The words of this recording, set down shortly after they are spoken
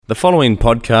The following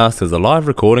podcast is a live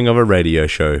recording of a radio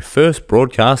show first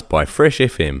broadcast by Fresh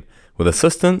FM with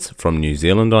assistance from New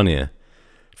Zealand On Air.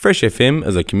 Fresh FM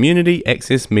is a community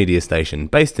access media station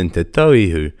based in Te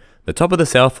Tauihu, the top of the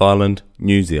South Island,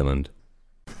 New Zealand.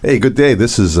 Hey, good day.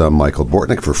 This is Michael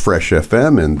Bortnick for Fresh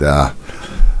FM, and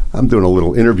I'm doing a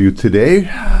little interview today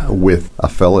with a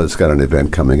fella that's got an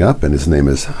event coming up, and his name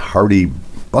is Hardy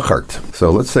Bachert.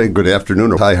 So let's say good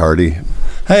afternoon. Hi, Hardy.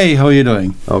 Hey, how are you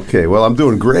doing? Okay, well, I'm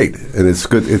doing great, and it's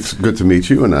good. It's good to meet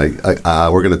you. And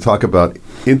we're going to talk about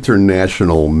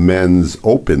International Men's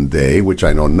Open Day, which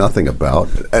I know nothing about.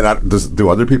 And do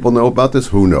other people know about this?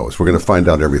 Who knows? We're going to find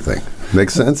out everything. Make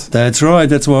sense? That's right.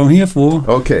 That's what I'm here for.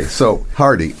 Okay, so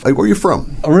Hardy, where are you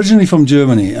from? Originally from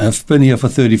Germany. I've been here for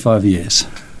 35 years.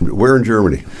 Where in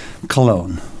Germany?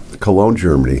 Cologne. Cologne,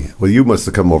 Germany. Well, you must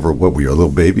have come over. What were you, a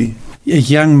little baby? A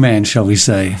young man, shall we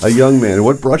say? A young man.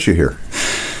 What brought you here?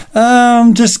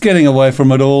 Just getting away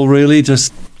from it all, really.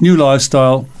 Just new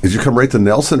lifestyle. Did you come right to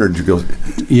Nelson, or did you go?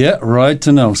 Yeah, right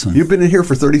to Nelson. You've been in here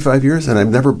for 35 years, and I've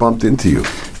never bumped into you.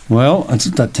 Well,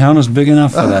 that town is big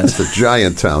enough for that. It's a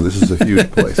giant town. This is a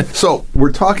huge place. So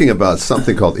we're talking about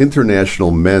something called International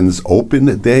Men's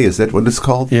Open Day. Is that what it's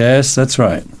called? Yes, that's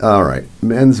right. All right.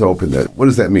 Men's Open Day. What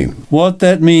does that mean? What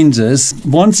that means is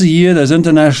once a year there's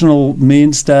International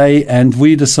Men's Day, and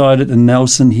we decided in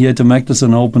Nelson here to make this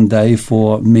an open day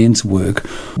for men's work.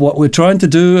 What we're trying to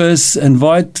do is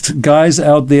invite guys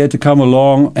out there to come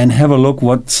along and have a look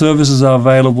what services are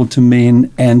available to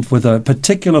men, and with a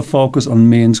particular focus on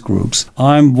men's groups.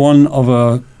 I'm one of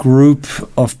a group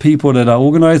of people that are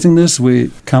organizing this.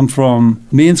 We come from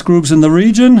men's groups in the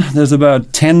region. There's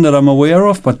about 10 that I'm aware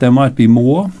of, but there might be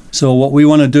more. So what we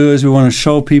want to do is we want to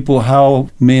show people how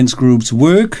men's groups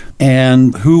work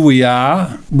and who we are,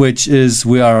 which is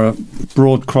we are a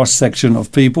broad cross-section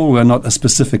of people. We're not a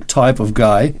specific type of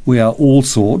guy. We are all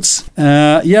sorts.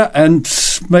 And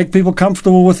make people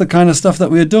comfortable with the kind of stuff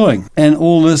that we're doing. And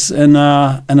all this in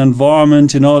an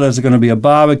environment, there's going to be a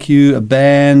barbecue, a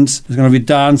band, there's going to be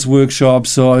dance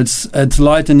workshops. So it's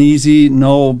light and easy,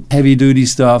 no heavy-duty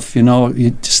stuff.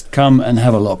 You just come and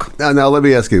have a look. Now let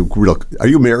me ask you, are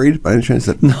you married by any chance?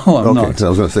 No, I'm not. I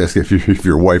was going to ask you if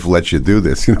your wife lets you do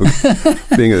this.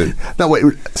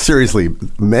 Seriously,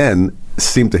 men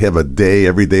seem to have a day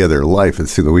every day of their life. It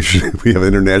seems that we have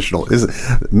international.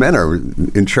 Men are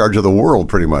in charge of the world,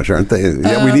 pretty much, aren't they?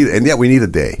 We need a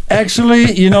day. Actually,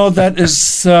 that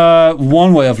is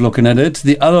one way of looking at it.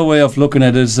 The other way of looking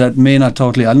at it is that men are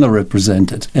totally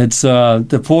underrepresented. It's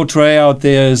the portray out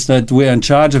there is that we're in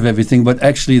charge of everything, but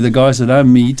actually the guys that I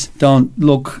meet don't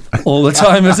look all the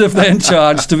time as if they're in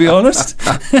charge, to be honest.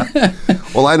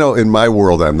 Well, I know in my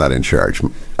world I'm not in charge.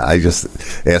 I just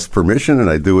ask permission and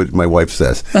I do what my wife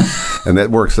says, and that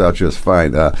works out just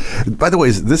fine. By the way,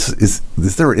 is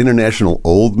there an International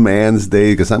Old Man's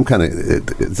Day? Because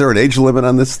is there an age limit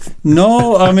on this?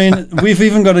 No, I mean, we've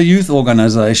even got a youth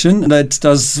organization that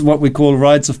does what we call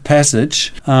rites of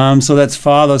passage. So that's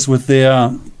fathers with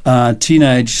their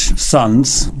teenage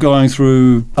sons going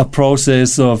through a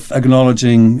process of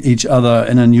acknowledging each other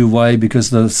in a new way because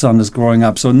the son is growing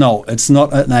up. So no, it's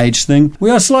not an age thing. We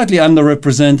are slightly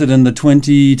underrepresented in the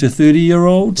 20 to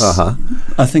 30-year-olds. Uh-huh.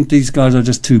 I think these guys are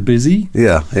just too busy.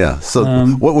 Yeah. So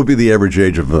what would be the average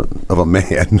age of a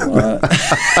man?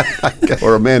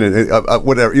 Or a man,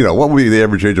 whatever, what would be the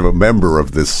average age of a member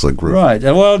of this group? Right.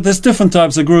 Well, there's different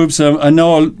types of groups. I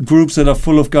know groups that are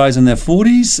full of guys in their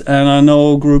 40s, and I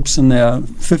know groups in their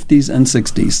 50s and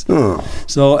 60s. Oh.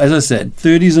 So, as I said,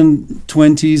 30s and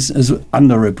 20s is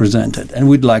underrepresented, and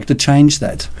we'd like to change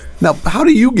that. Now, how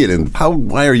do you get in?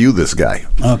 Why are you this guy?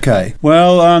 Okay.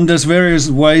 Well, there's various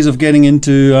ways of getting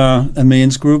into a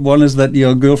men's group. One is that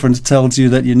your girlfriend tells you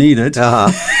that you need it.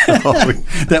 Uh-huh.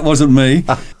 That wasn't me.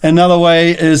 Another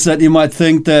way is that you might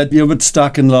think that you're a bit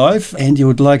stuck in life and you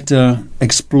would like to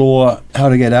explore how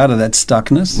to get out of that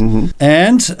stuckness. Mm-hmm.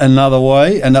 And another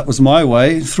way, and that was my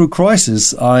way, through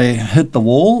crisis. I hit the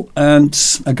wall and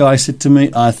a guy said to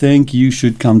me, I think you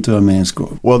should come to a men's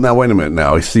group. Well, now, wait a minute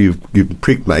now. I see you've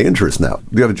piqued my interest now.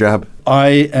 Do you have a job?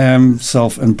 I am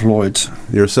self-employed.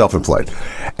 You're self-employed.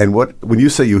 And when you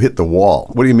say you hit the wall,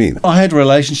 what do you mean? I had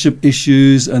relationship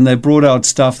issues, and they brought out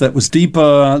stuff that was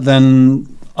deeper than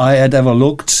I had ever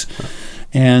looked.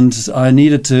 And I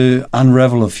needed to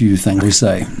unravel a few things, we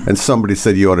say. And somebody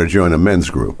said you ought to join a men's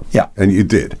group. Yeah. And you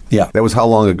did. Yeah. That was how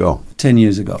long ago? 10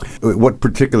 years ago. What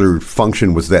particular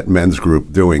function was that men's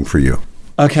group doing for you?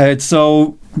 Okay,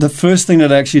 so the first thing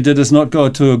that I actually did is not go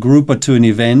to a group but to an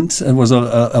event. It was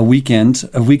a weekend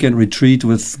retreat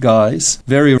with guys,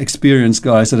 very experienced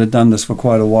guys that had done this for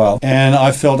quite a while. And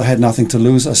I felt I had nothing to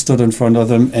lose. I stood in front of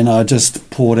them and I just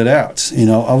poured it out.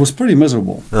 I was pretty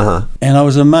miserable. And I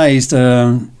was amazed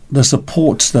the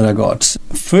support that I got.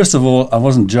 First of all, I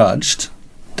wasn't judged.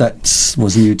 That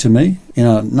was new to me.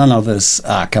 None of this,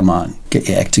 come on, get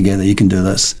your act together, you can do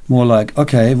this. More like,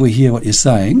 okay, we hear what you're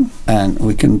saying and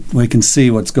we can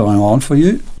see what's going on for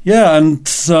you. Yeah, and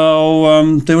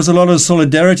so there was a lot of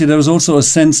solidarity. There was also a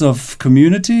sense of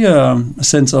community, a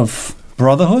sense of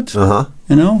brotherhood.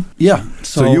 Yeah.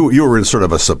 So you were in sort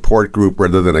of a support group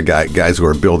rather than guys who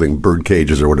are building bird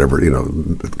cages or whatever,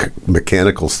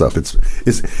 mechanical stuff.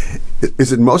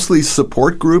 Is it mostly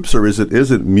support groups, or is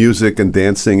it music and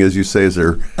dancing, as you say? Is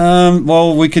there?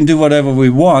 Well, we can do whatever we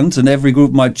want, and every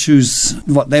group might choose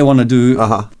what they want to do.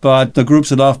 But the groups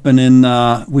that I've been in,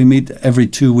 we meet every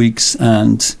 2 weeks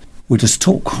and we just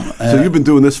talk. So you've been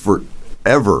doing this for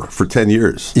 10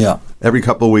 years. Yeah. Every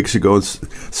couple of weeks you go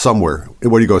somewhere.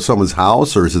 Where do you go? Someone's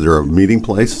house, or is there a meeting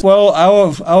place? Well,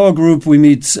 our group, we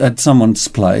meet at someone's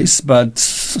place, but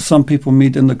some people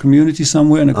meet in the community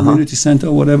somewhere, in a community center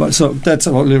or whatever. So that's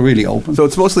really open. So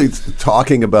it's mostly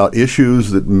talking about issues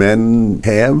that men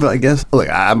have, I guess. Like,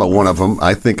 I'm one of them.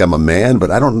 I think I'm a man, but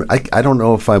I don't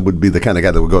know if I would be the kind of guy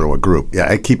that would go to a group. Yeah,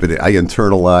 I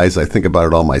internalize. I think about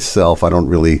it all myself. I don't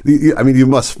really. I mean, you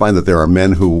must find that there are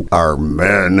men who are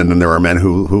men, and then there are men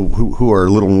who are a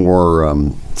little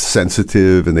more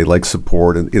sensitive and they like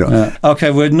support, and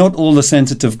Okay, we're not all the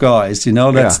sensitive guys,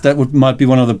 that might be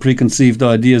one of the preconceived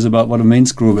ideas about what a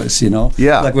men's group is,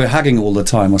 like we're hugging all the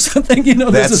time or something.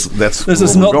 This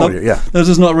is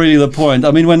not really the point.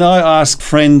 I mean, when I ask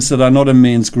friends that are not in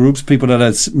men's groups, people that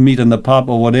I meet in the pub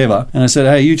or whatever, and I said,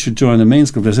 hey, you should join the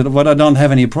men's group, they said, well, I don't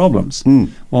have any problems.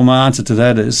 Well, my answer to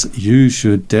that is, you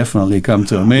should definitely come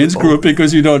to a men's group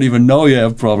because you don't even know you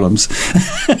have problems.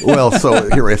 Well, so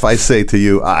here, if I say to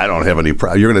you, I don't have any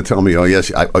problems, you're going to tell me, oh,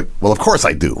 yes, well, of course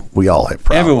I do. We all have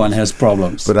problems. Everyone has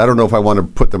problems. But I don't know if I want to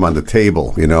put them on the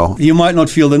table, You might not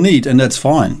feel the need, and that's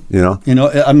fine.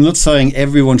 I'm not saying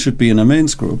everyone should be in a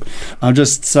men's group. I'm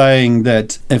just saying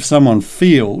that if someone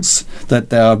feels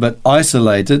that they are a bit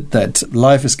isolated, that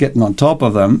life is getting on top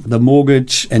of them, the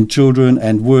mortgage and children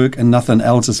and work and nothing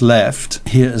else is left,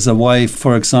 here is a way,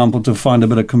 for example, to find a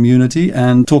bit of community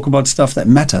and talk about stuff that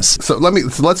matters. So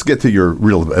let's get to your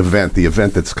real event, the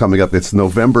event that's coming up. It's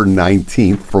November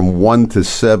 19th from 1 to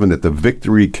 7 at the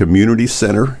Victory Community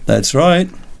Center. That's right.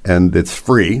 And it's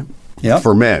free. Yep.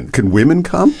 For men. Can women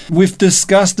come? We've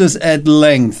discussed this at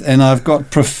length, and I've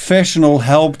got professional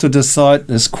help to decide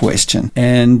this question.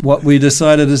 And what we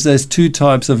decided is there's two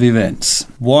types of events.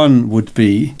 One would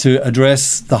be to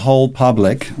address the whole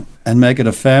public and make it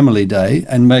a family day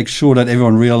and make sure that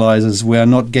everyone realizes we're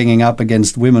not ganging up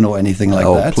against women or anything like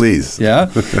that. Oh, please.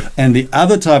 Yeah. And the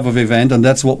other type of event, and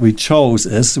that's what we chose,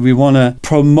 is we want to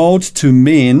promote to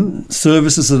men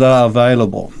services that are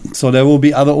available. So there will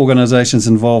be other organizations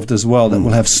involved as well that will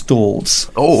have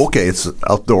stalls. Oh, okay. It's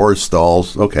outdoor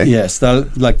stalls. Okay. Yes.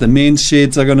 Like the men's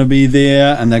sheds are going to be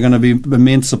there, and they're going to be the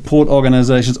men's support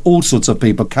organizations, all sorts of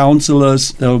people,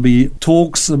 counselors. There will be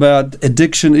talks about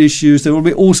addiction issues. There will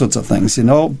be all sorts of things,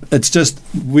 It's just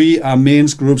we are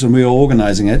men's groups and we are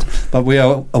organizing it, but we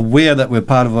are aware that we're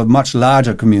part of a much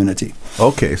larger community.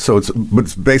 Okay, so it's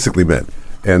basically men.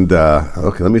 And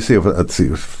okay, let's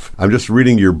see. I'm just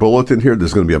reading your bulletin here.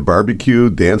 There's going to be a barbecue,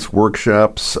 dance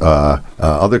workshops,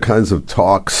 other kinds of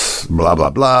talks, blah blah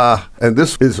blah. And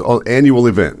this is an annual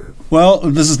event. Well,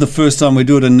 this is the first time we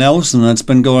do it in Nelson. It's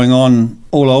been going on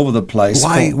all over the place.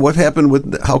 Why? What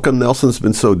happened how come Nelson's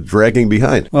been so dragging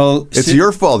behind? Well, it's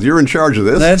your fault. You're in charge of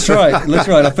this. That's right.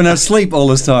 I've been asleep all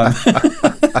this time.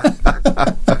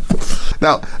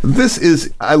 Now,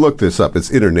 I looked this up. It's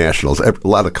international. A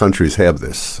lot of countries have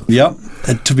this. Yep.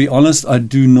 To be honest, I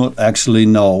do not actually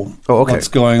know what's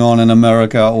going on in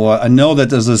America. Or I know that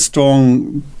there's a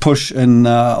strong push in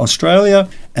Australia,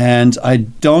 and I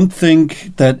don't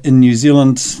think that in New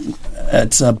Zealand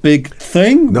it's a big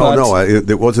thing. No,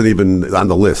 it wasn't even on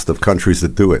the list of countries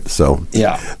that do it. So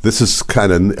yeah, this is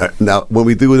kind of now when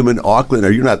we do them in Auckland.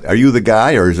 Are you the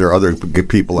guy, or is there other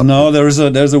people? No, there's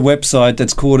a website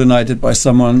that's coordinated by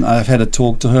someone. I've had a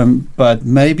talk to him, but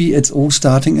maybe it's all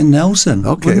starting in Nelson.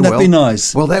 Okay, wouldn't that be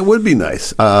nice? Well, that would be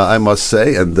nice, I must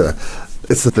say, and.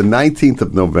 It's the 19th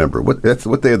of November. What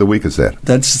day of the week is that?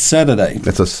 That's Saturday.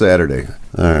 That's a Saturday.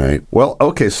 All right. Well,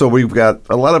 okay, so we've got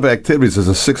a lot of activities. It's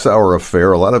a 6-hour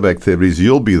affair, a lot of activities.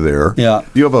 You'll be there. Yeah.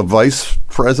 Do you have a vice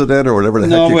president or whatever the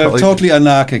heck you No, call we're it? totally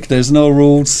anarchic. There's no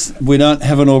rules. We don't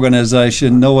have an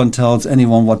organization. No one tells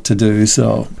anyone what to do,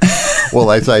 so... Well,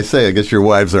 as I say, I guess your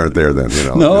wives aren't there then, you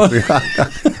know. No.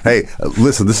 Hey,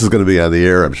 listen, this is going to be on the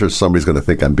air. I'm sure somebody's going to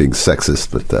think I'm being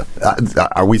sexist, but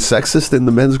are we sexist in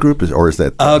the men's group, or is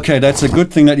that... Okay, that's a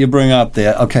good thing that you bring up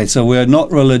there. Okay, so we're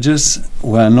not religious.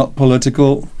 We're not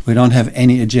political. We don't have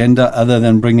any agenda other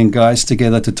than bringing guys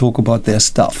together to talk about their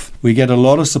stuff. We get a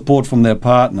lot of support from their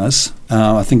partners.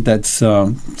 I think that's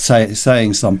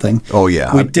saying something. Oh,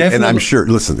 yeah. We definitely, and I'm sure,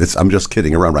 listen, I'm just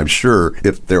kidding around. I'm sure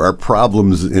if there are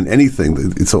problems in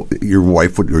anything, your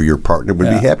wife would, or your partner would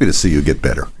be happy to see you get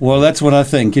better. Well, that's what I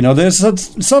think. You know, there's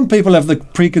some people have the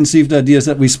preconceived ideas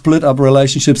that we split up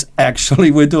relationships. Actually,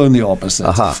 we're doing the opposite.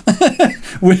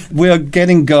 We're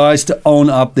getting guys to own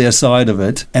up their side of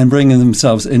it and bringing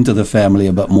themselves into the family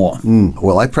a bit more.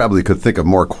 Well, I probably could think of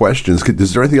more questions.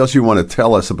 Is there anything else you want to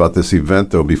tell us about this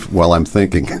event, though, while I'm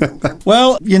thinking?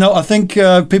 Well, you know, I think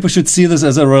people should see this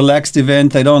as a relaxed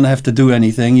event. They don't have to do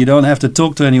anything. You don't have to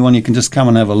talk to anyone. You can just come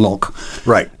and have a look.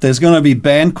 Right. There's going to be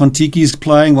band Kontiki's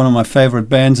playing, one of my favorite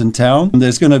bands in town.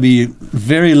 There's going to be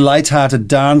very light-hearted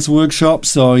dance workshops.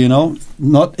 So, you know,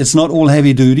 it's not all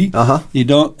heavy duty. You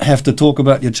don't have to talk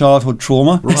about your childhood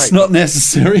trauma. Right. It's not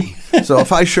necessary. So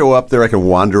if I show up there, I can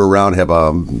wander around, have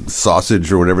a sausage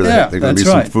or whatever. There's going to be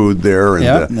some food there,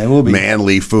 and there will be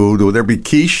manly food. Will there be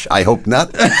quiche? I hope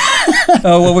not.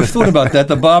 Well, we've thought about that.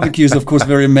 The barbecue is, of course,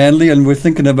 very manly, and we're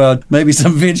thinking about maybe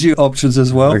some veggie options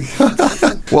as well.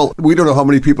 Well, we don't know how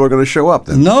many people are going to show up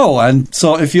then. No, and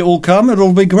so if you all come,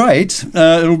 it'll be great.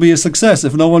 It'll be a success.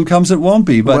 If no one comes, it won't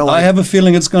be. But I have a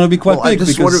feeling it's going to be quite big. I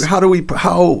just wonder,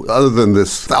 how, other than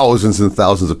this, thousands and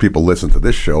thousands of people listen to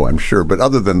this show, I'm sure, but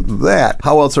other than that,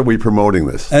 how else are we promoting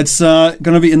this? It's going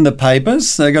to be in the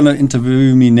papers. They're going to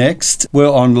interview me next. We're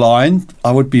online.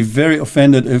 I would be very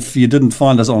offended if you didn't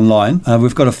find us online.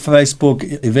 We've got a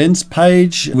Facebook events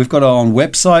page. We've got our own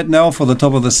website now for the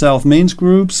Top of the South Men's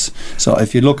Groups. So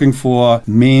if you're looking for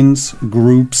Men's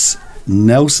Groups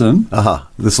Nelson,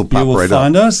 this will pop right up. You will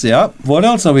find us, yeah. What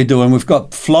else are we doing? We've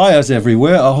got flyers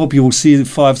everywhere. I hope you will see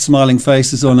 5 smiling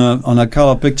faces on a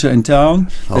color picture in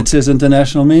town. It says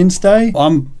International Men's Day.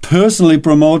 I'm personally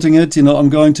promoting it. You know, I'm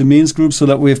going to men's groups so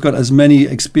that we've got as many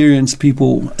experienced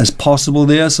people as possible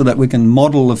there so that we can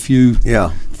model a few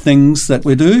things that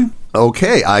we do.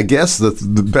 Okay, I guess the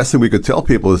best thing we could tell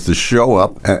people is to show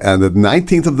up on the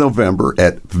 19th of November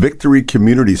at Victory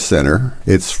Community Center.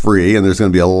 It's free, and there's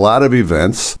going to be a lot of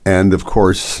events. And, of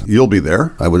course, you'll be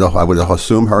there. I would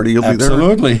assume, Hardy, you'll be there.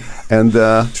 Absolutely. And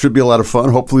should be a lot of fun.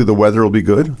 Hopefully the weather will be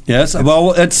good. Yes,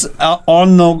 well, it's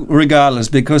on regardless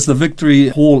because the Victory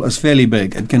Hall is fairly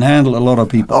big. It can handle a lot of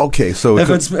people. Okay, so... If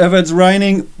it's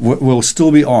raining, we'll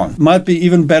still be on. Might be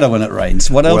even better when it rains.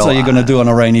 What else are you going to do on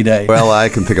a rainy day? Well, I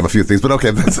can think of a few things, but okay,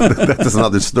 that's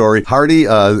another story. Hardy,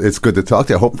 it's good to talk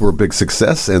to you. I hope we're a big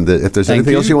success. And if there's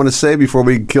anything else you want to say before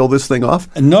we kill this thing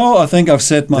off? No, I think I've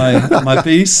said my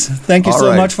piece. Thank you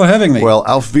so much for having me. Well,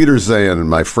 Auf Wiedersehen,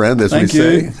 my friend, as we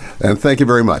say. And thank you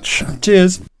very much.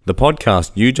 Cheers. The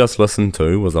podcast you just listened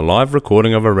to was a live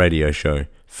recording of a radio show,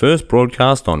 first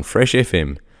broadcast on Fresh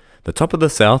FM, the Top of the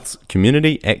South's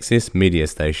community access media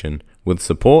station, with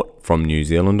support from New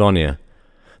Zealand On Air.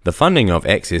 The funding of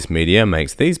Access Media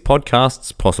makes these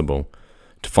podcasts possible.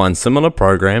 To find similar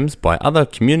programs by other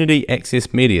community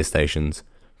access media stations,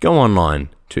 go online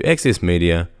to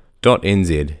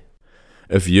accessmedia.nz.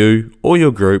 If you or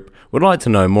your group would like to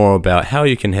know more about how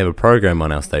you can have a program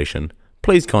on our station,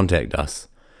 please contact us.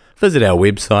 Visit our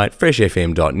website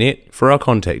freshfm.net for our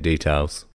contact details.